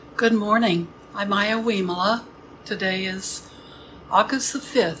Good morning. I'm Maya Wimala. Today is August the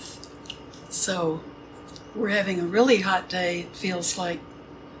 5th. So we're having a really hot day, it feels like,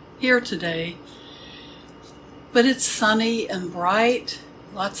 here today. But it's sunny and bright,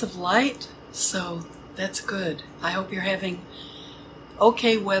 lots of light, so that's good. I hope you're having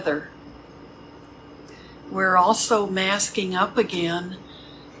okay weather. We're also masking up again.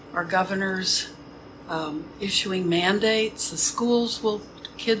 Our governor's issuing mandates.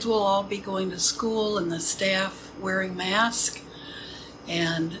 Kids will all be going to school and the staff wearing masks.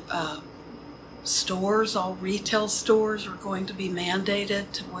 And all retail stores are going to be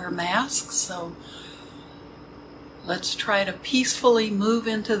mandated to wear masks. So let's try to peacefully move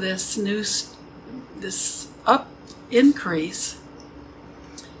into this increase.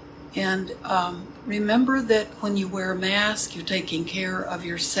 And remember that when you wear a mask, you're taking care of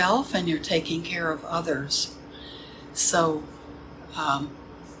yourself and you're taking care of others. So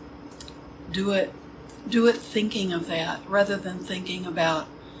do it thinking of that rather than thinking about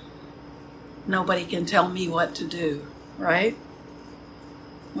nobody can tell me what to do, right?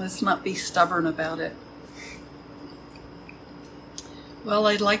 Let's not be stubborn about it. Well,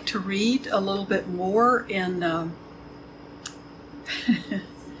 I'd like to read a little bit more in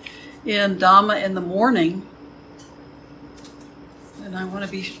in Dhamma in the morning, and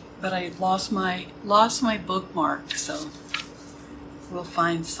but I lost my bookmark, so we'll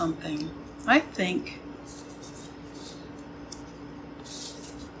find something. I think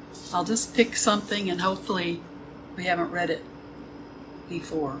I'll just pick something, and hopefully we haven't read it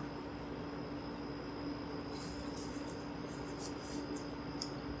before.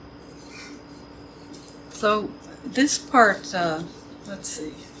 So this part, let's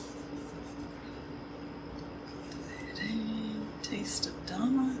see. Taste of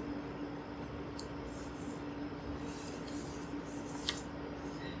Dhamma.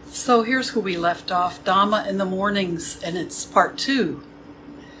 So here's where we left off, Dhamma in the Mornings, and it's part 2.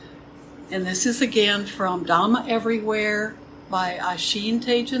 And this is again from Dhamma Everywhere by Ashin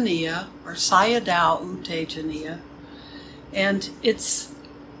Tejaniya, or Sayadaw U Tejaniya. And it's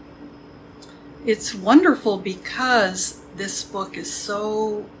wonderful because this book is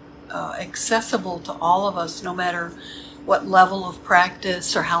so accessible to all of us, no matter what level of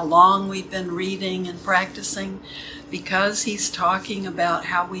practice or how long we've been reading and practicing, because he's talking about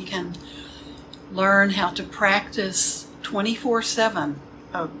how we can learn how to practice 24/7,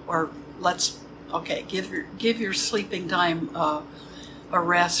 give your sleeping time a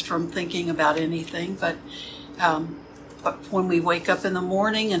rest from thinking about anything, but when we wake up in the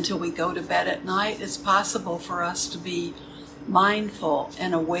morning until we go to bed at night, it's possible for us to be mindful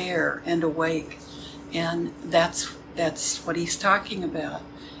and aware and awake, and that's what he's talking about.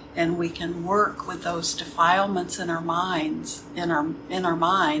 And we can work with those defilements in our minds, in our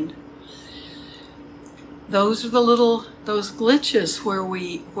mind. Those are those glitches where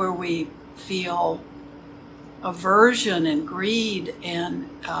we feel aversion and greed, and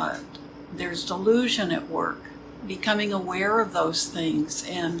there's delusion at work. Becoming aware of those things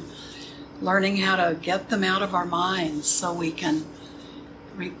and learning how to get them out of our minds so we can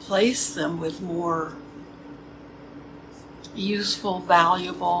replace them with more useful,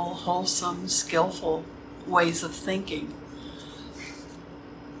 valuable, wholesome, skillful ways of thinking.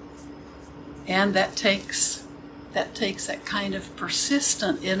 And that takes that kind of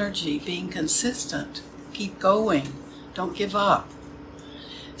persistent energy, being consistent. Keep going. Don't give up.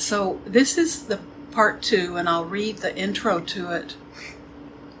 So this is the part 2, and I'll read the intro to it,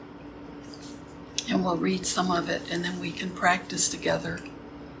 and we'll read some of it, and then we can practice together.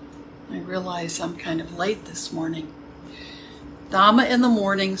 I realize I'm kind of late this morning. Dhamma in the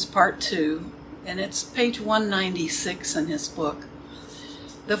Mornings, part 2, and it's page 196 in his book.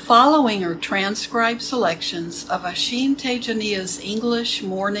 The following are transcribed selections of Ashin Tejaniya's English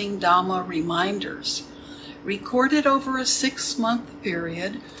morning Dhamma reminders, recorded over a 6-month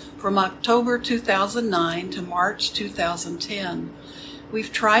period from October 2009 to March 2010.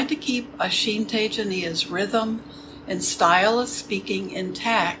 We've tried to keep Ashin Tejaniya's rhythm and style of speaking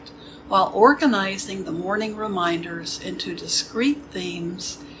intact while organizing the morning reminders into discrete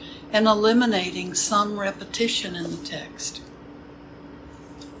themes and eliminating some repetition in the text.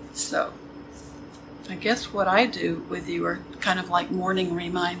 So, I guess what I do with you are kind of like morning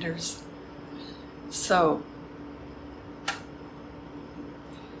reminders. So,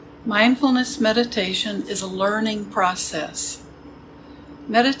 mindfulness meditation is a learning process.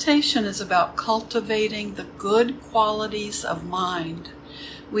 Meditation is about cultivating the good qualities of mind.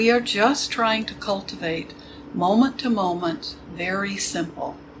 We are just trying to cultivate moment to moment, very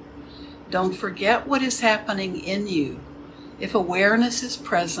simple. Don't forget what is happening in you If awareness is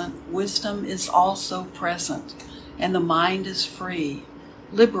present, wisdom is also present, and the mind is free,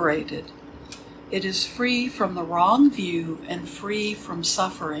 liberated. It is free from the wrong view and free from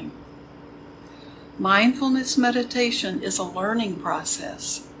suffering. Mindfulness meditation is a learning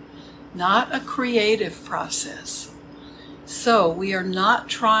process, not a creative process. So we are not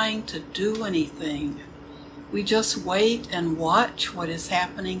trying to do anything. We just wait and watch what is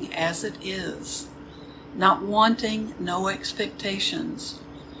happening as it is, not wanting, no expectations.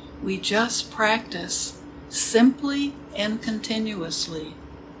 We just practice simply and continuously.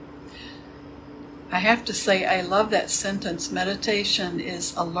 I have to say, I love that sentence. Meditation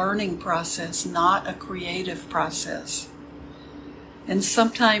is a learning process, not a creative process. And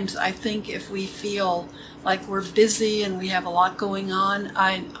sometimes I think if we feel like we're busy and we have a lot going on,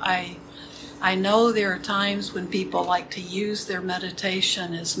 I know there are times when people like to use their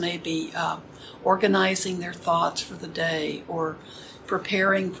meditation as maybe organizing their thoughts for the day or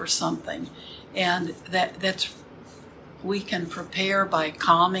preparing for something. And that's we can prepare by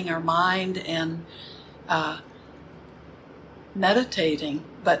calming our mind and meditating,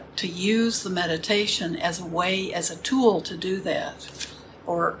 but to use the meditation as a way, as a tool to do that,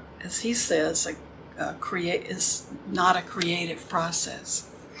 or as he says, is not a creative process.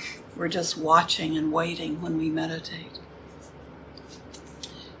 We're just watching and waiting when we meditate.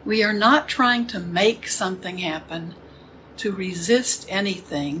 We are not trying to make something happen, to resist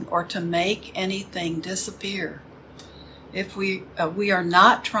anything, or to make anything disappear. If we are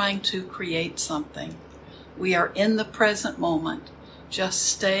not trying to create something. We are in the present moment, just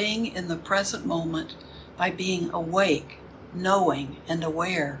staying in the present moment by being awake, knowing, and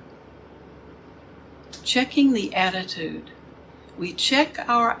aware. Checking the attitude. We check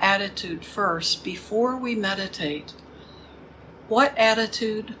our attitude first before we meditate. What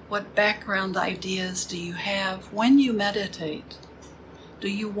attitude, what background ideas do you have when you meditate? Do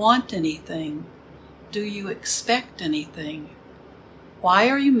you want anything? Do you expect anything? Why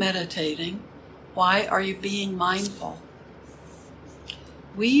are you meditating? Why are you being mindful?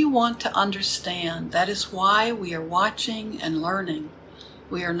 We want to understand. That is why we are watching and learning.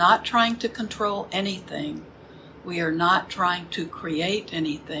 We are not trying to control anything. We are not trying to create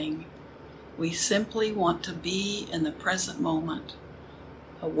anything. We simply want to be in the present moment,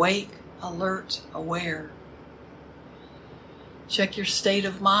 awake, alert, aware. Check your state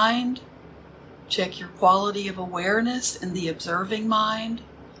of mind. Check your quality of awareness in the observing mind.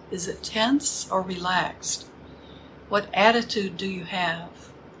 Is it tense or relaxed? What attitude do you have?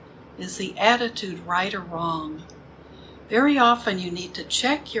 Is the attitude right or wrong? Very often you need to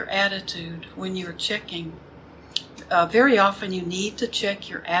check your attitude when you're checking. Very often you need to check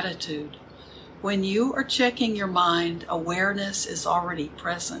your attitude. When you are checking your mind, awareness is already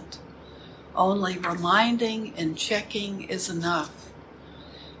present. Only reminding and checking is enough.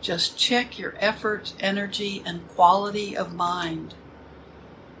 Just check your effort, energy, and quality of mind.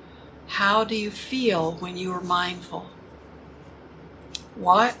 How do you feel when you are mindful?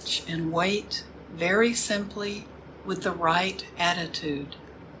 Watch and wait very simply with the right attitude.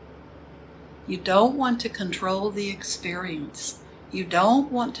 You don't want to control the experience. You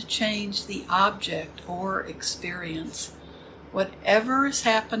don't want to change the object or experience. Whatever is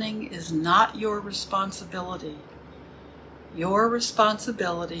happening is not your responsibility. Your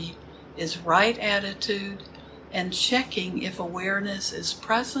responsibility is right attitude and checking if awareness is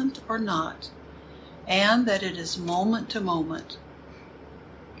present or not, and that it is moment to moment.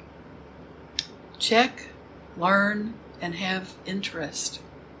 Check, learn, and have interest.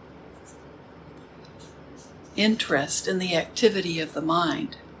 Interest in the activity of the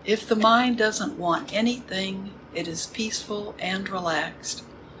mind. If the mind doesn't want anything, it is peaceful and relaxed.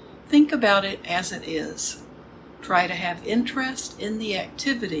 Think about it as it is. Try to have interest in the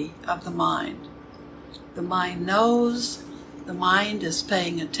activity of the mind. The mind knows, the mind is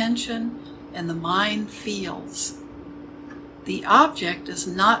paying attention, and the mind feels. The object is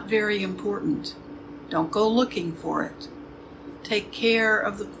not very important. Don't go looking for it. Take care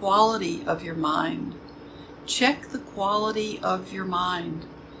of the quality of your mind. Check the quality of your mind.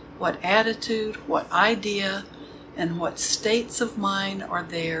 What attitude, what idea, and what states of mind are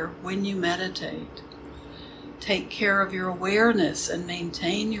there when you meditate. Take care of your awareness and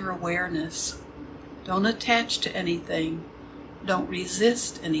maintain your awareness. Don't attach to anything. Don't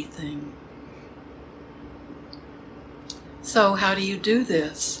resist anything. So how do you do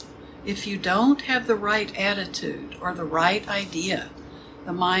this? If you don't have the right attitude or the right idea,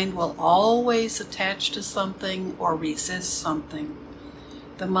 the mind will always attach to something or resist something.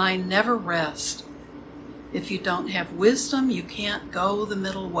 The mind never rests. If you don't have wisdom, you can't go the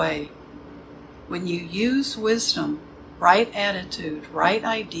middle way. When you use wisdom, right attitude, right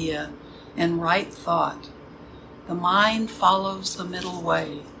idea, and right thought. The mind follows the middle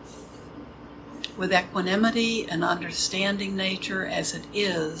way. With equanimity and understanding nature as it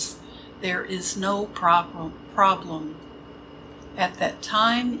is, there is no problem. At that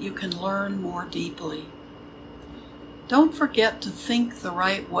time, you can learn more deeply. Don't forget to think the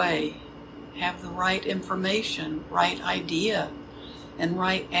right way, have the right information, right idea, and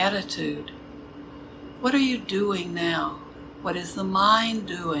right attitude. What are you doing now? What is the mind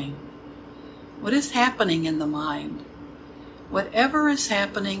doing? What is happening in the mind? Whatever is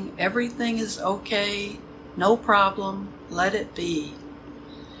happening, everything is okay, no problem, let it be.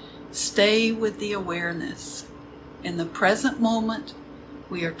 Stay with the awareness. In the present moment,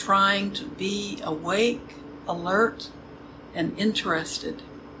 we are trying to be awake, alert, and interested.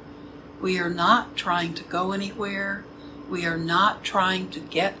 We are not trying to go anywhere. We are not trying to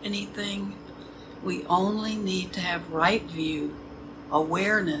get anything. We only need to have right view,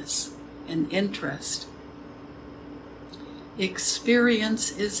 awareness, and interest.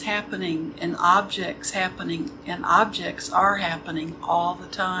 Experience is happening, and objects are happening all the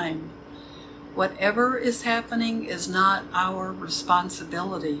time. Whatever is happening is not our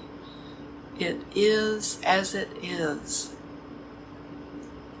responsibility. It is as it is.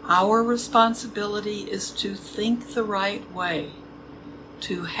 Our responsibility is to think the right way,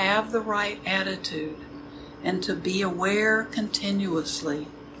 to have the right attitude, and to be aware continuously.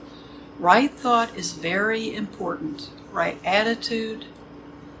 Right thought is very important. Right attitude,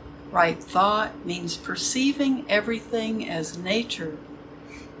 right thought means perceiving everything as nature.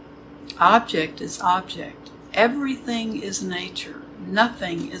 Object is object. Everything is nature.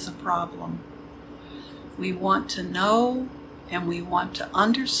 Nothing is a problem. We want to know and we want to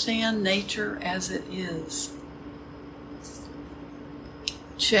understand nature as it is.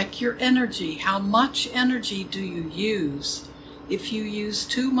 Check your energy. How much energy do you use? If you use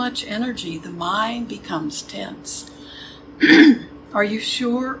too much energy, the mind becomes tense. Are you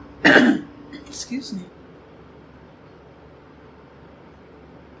sure? Excuse me.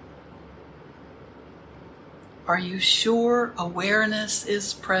 Are you sure awareness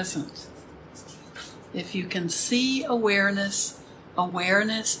is present? If you can see awareness,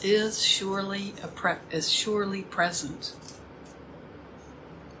 awareness is surely present.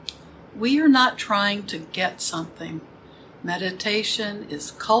 We are not trying to get something. Meditation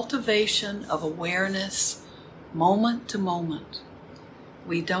is cultivation of awareness, moment to moment.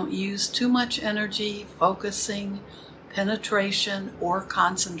 We don't use too much energy, focusing, penetration, or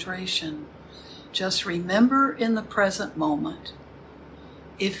concentration. Just remember in the present moment.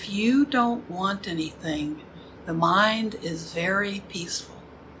 If you don't want anything, the mind is very peaceful.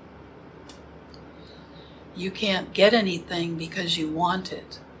 You can't get anything because you want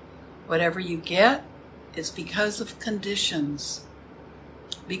it. Whatever you get is because of conditions.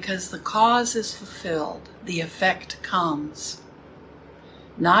 Because the cause is fulfilled, the effect comes.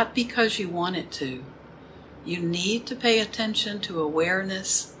 Not because you want it to. You need to pay attention to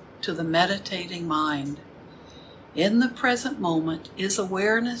awareness, to the meditating mind. In the present moment, is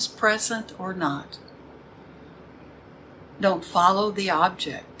awareness present or not? Don't follow the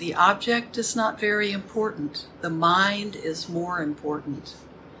object. The object is not very important. The mind is more important.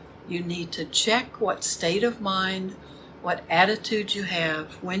 You need to check what state of mind, what attitude you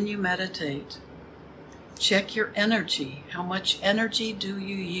have when you meditate. Check your energy. How much energy do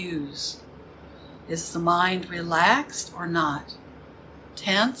you use? Is the mind relaxed or not?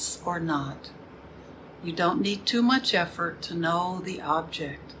 Tense or not? You don't need too much effort to know the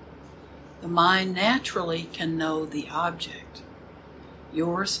object. The mind naturally can know the object.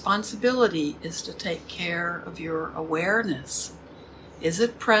 Your responsibility is to take care of your awareness. Is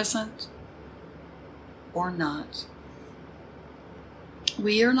it present or not?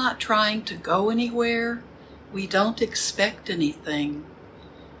 We are not trying to go anywhere. We don't expect anything.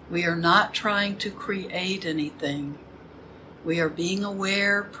 We are not trying to create anything. We are being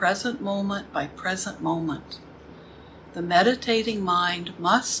aware present moment by present moment. The meditating mind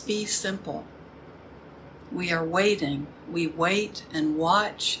must be simple. We are waiting. We wait and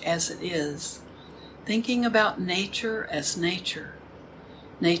watch as it is, thinking about nature as nature.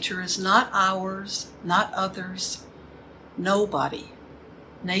 Nature is not ours, not others, nobody.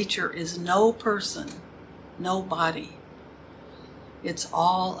 Nature is no person, no body. It's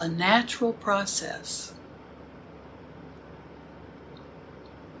all a natural process.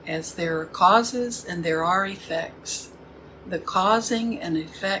 As there are causes and there are effects, the causing and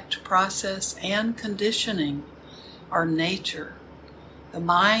effect process and conditioning are nature. The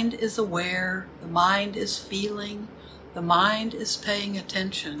mind is aware, the mind is feeling, the mind is paying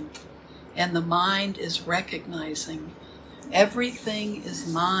attention, and the mind is recognizing Everything is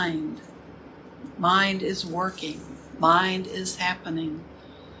mind. Mind is working. Mind is happening.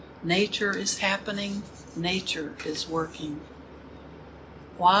 Nature is happening. Nature is working.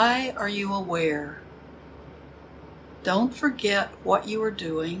 Why are you aware? Don't forget what you are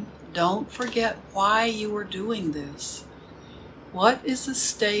doing. Don't forget why you are doing this. What is the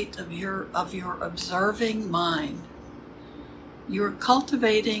state of your observing mind? You're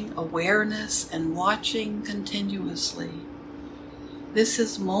cultivating awareness and watching continuously. This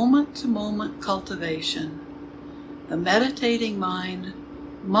is moment-to-moment cultivation. The meditating mind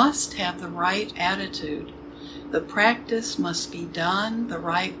must have the right attitude. The practice must be done the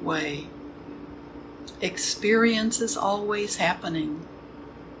right way. Experience is always happening.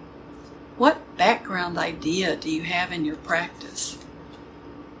 What background idea do you have in your practice?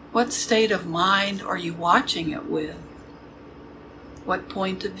 What state of mind are you watching it with? What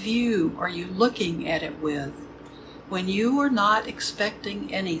point of view are you looking at it with? When you are not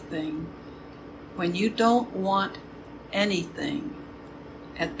expecting anything, when you don't want anything,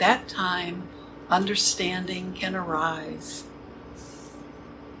 at that time, understanding can arise.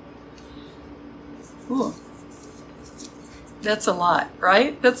 Ooh. That's a lot,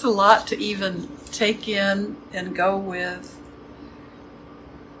 right? That's a lot to even take in and go with.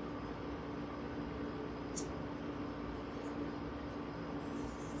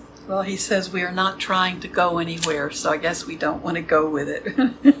 Well, he says we are not trying to go anywhere, so I guess we don't want to go with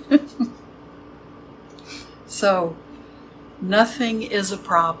it. So, nothing is a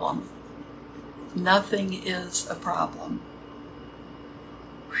problem. Nothing is a problem.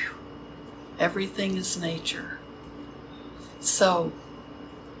 Whew. Everything is nature. So,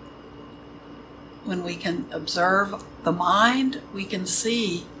 when we can observe the mind, we can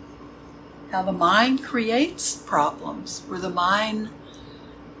see how the mind creates problems, where the mind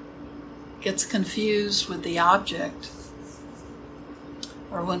gets confused with the object,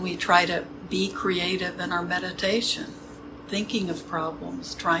 or when we try to be creative in our meditation, thinking of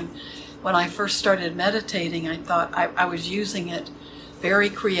problems, when I first started meditating, I thought I was using it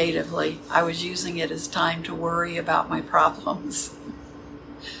very creatively. I was using it as time to worry about my problems,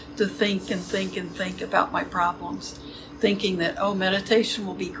 to think and think and think about my problems, thinking that, meditation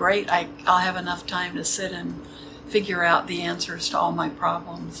will be great. I'll have enough time to sit and figure out the answers to all my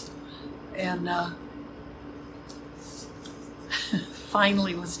problems. And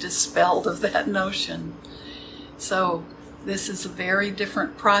finally was dispelled of that notion. So this is a very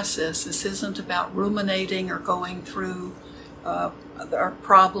different process. This isn't about ruminating or going through our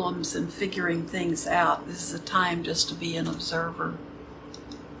problems and figuring things out. This is a time just to be an observer.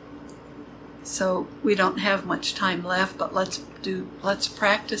 So we don't have much time left, but let's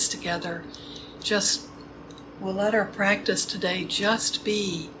practice together. We'll let our practice today just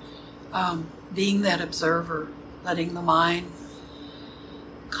be being that observer, letting the mind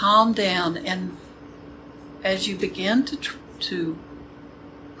calm down. And as you begin to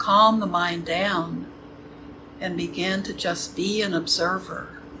calm the mind down and begin to just be an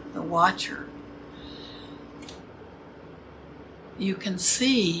observer, the watcher, you can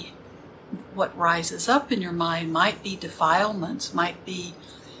see what rises up in your mind. Might be defilements, might be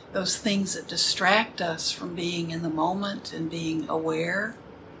those things that distract us from being in the moment and being aware.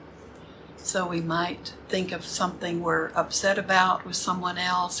 So we might think of something we're upset about with someone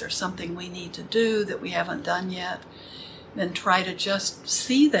else, or something we need to do that we haven't done yet. Then try to just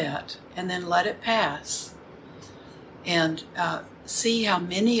see that and then let it pass. And see how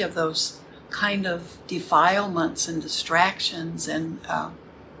many of those kind of defilements and distractions and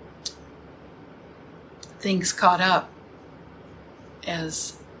things caught up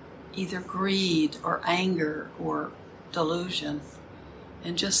as either greed or anger or delusion.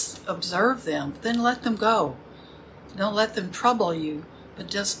 And just observe them, then let them go. Don't let them trouble you, but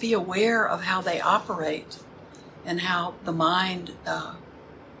just be aware of how they operate and how the mind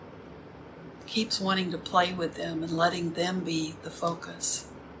keeps wanting to play with them and letting them be the focus.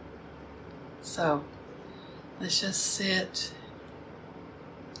 So let's just sit.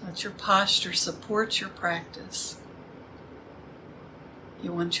 Let your posture support your practice.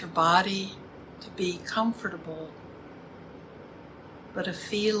 You want your body to be comfortable, but a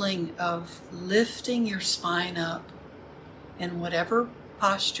feeling of lifting your spine up in whatever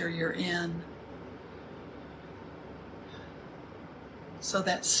posture you're in, so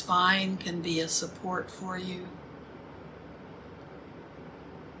that spine can be a support for you.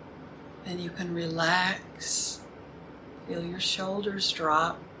 And you can relax, feel your shoulders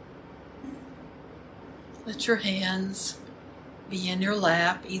drop. Let your hands be in your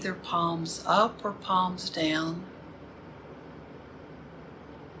lap, either palms up or palms down.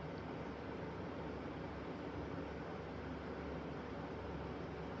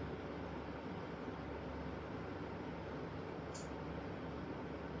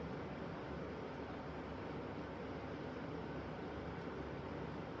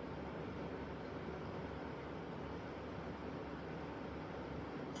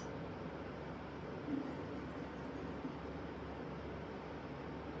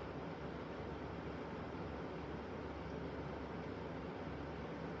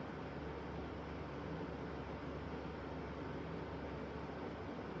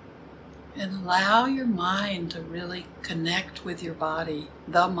 And allow your mind to really connect with your body,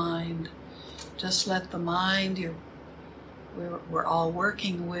 the mind. Just let the mind we're all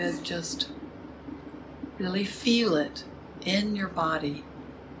working with, just really feel it in your body.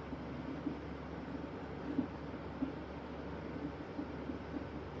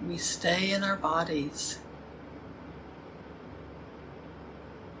 We stay in our bodies.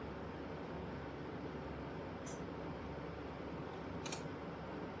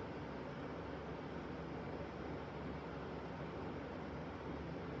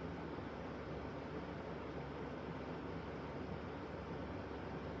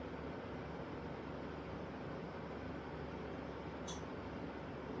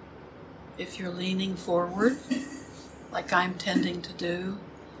 If you're leaning forward, like I'm tending to do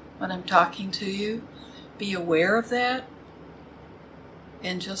when I'm talking to you, be aware of that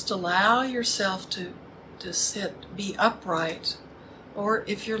and just allow yourself to sit, be upright. Or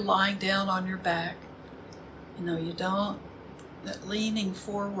if you're lying down on your back, that leaning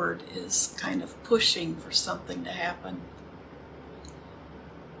forward is kind of pushing for something to happen.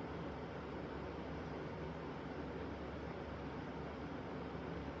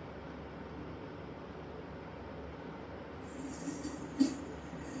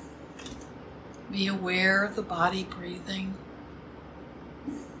 Be aware of the body breathing.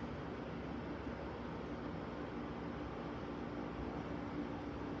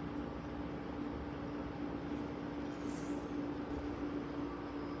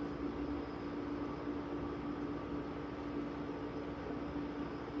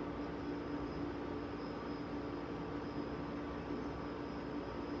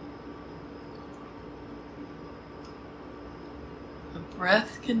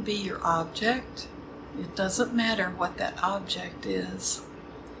 Breath can be your object. It doesn't matter what that object is.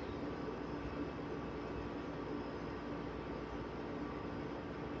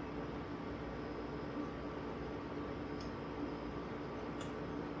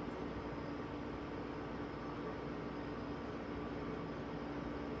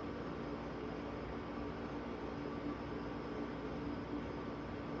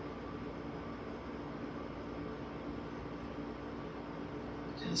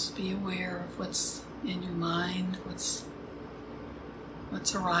 Just be aware of what's in your mind, what's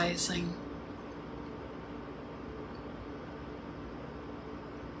arising.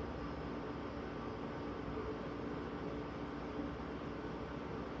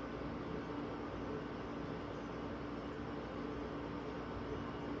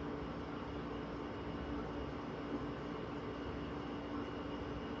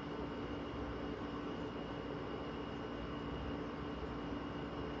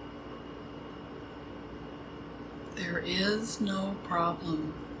 There is no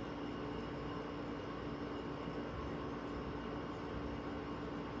problem.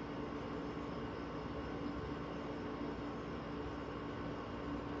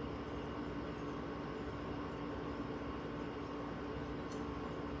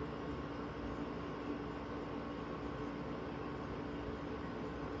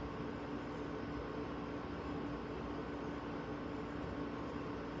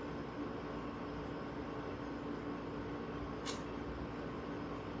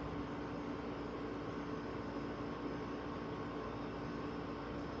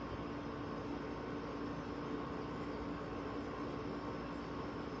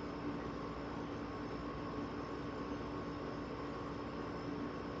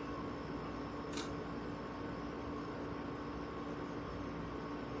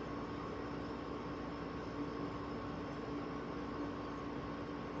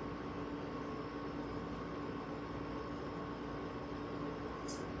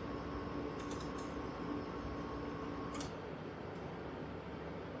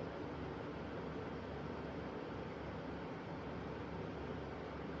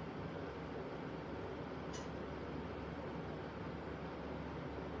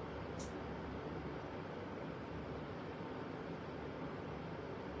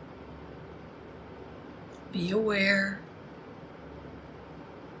 Be aware.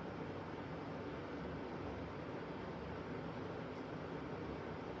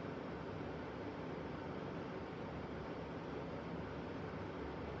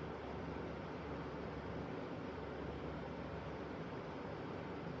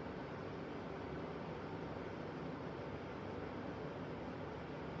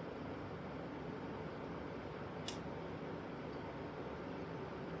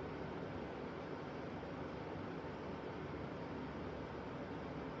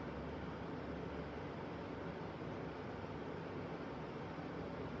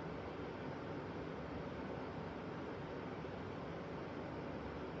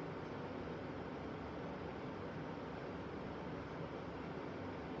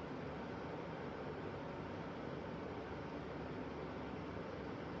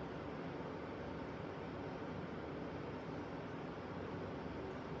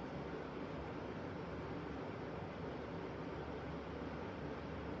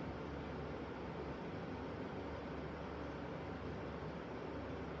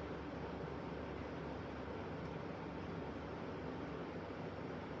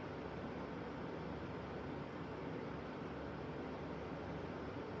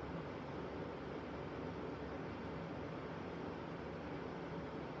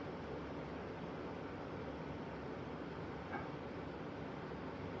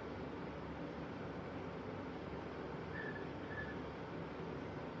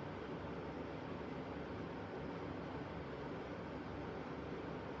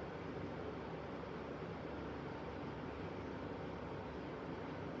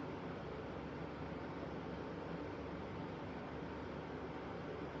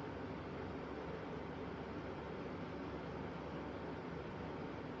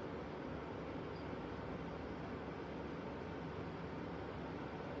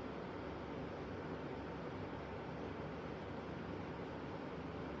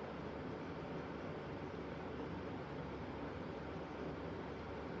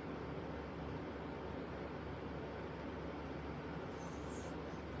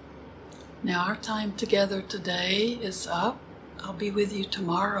 Now our time together today is up. I'll be with you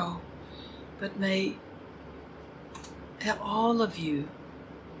tomorrow. But may all of you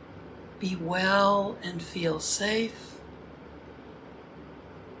be well and feel safe.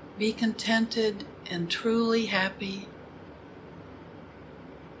 Be contented and truly happy.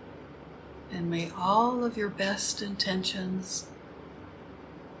 And may all of your best intentions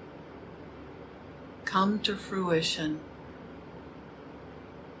come to fruition.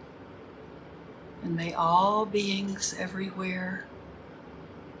 And may all beings everywhere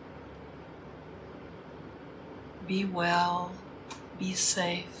be well, be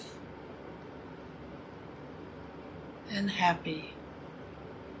safe, and happy.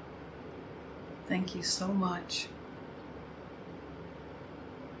 Thank you so much.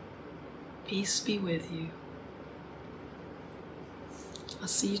 Peace be with you. I'll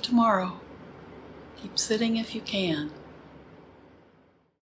see you tomorrow. Keep sitting if you can.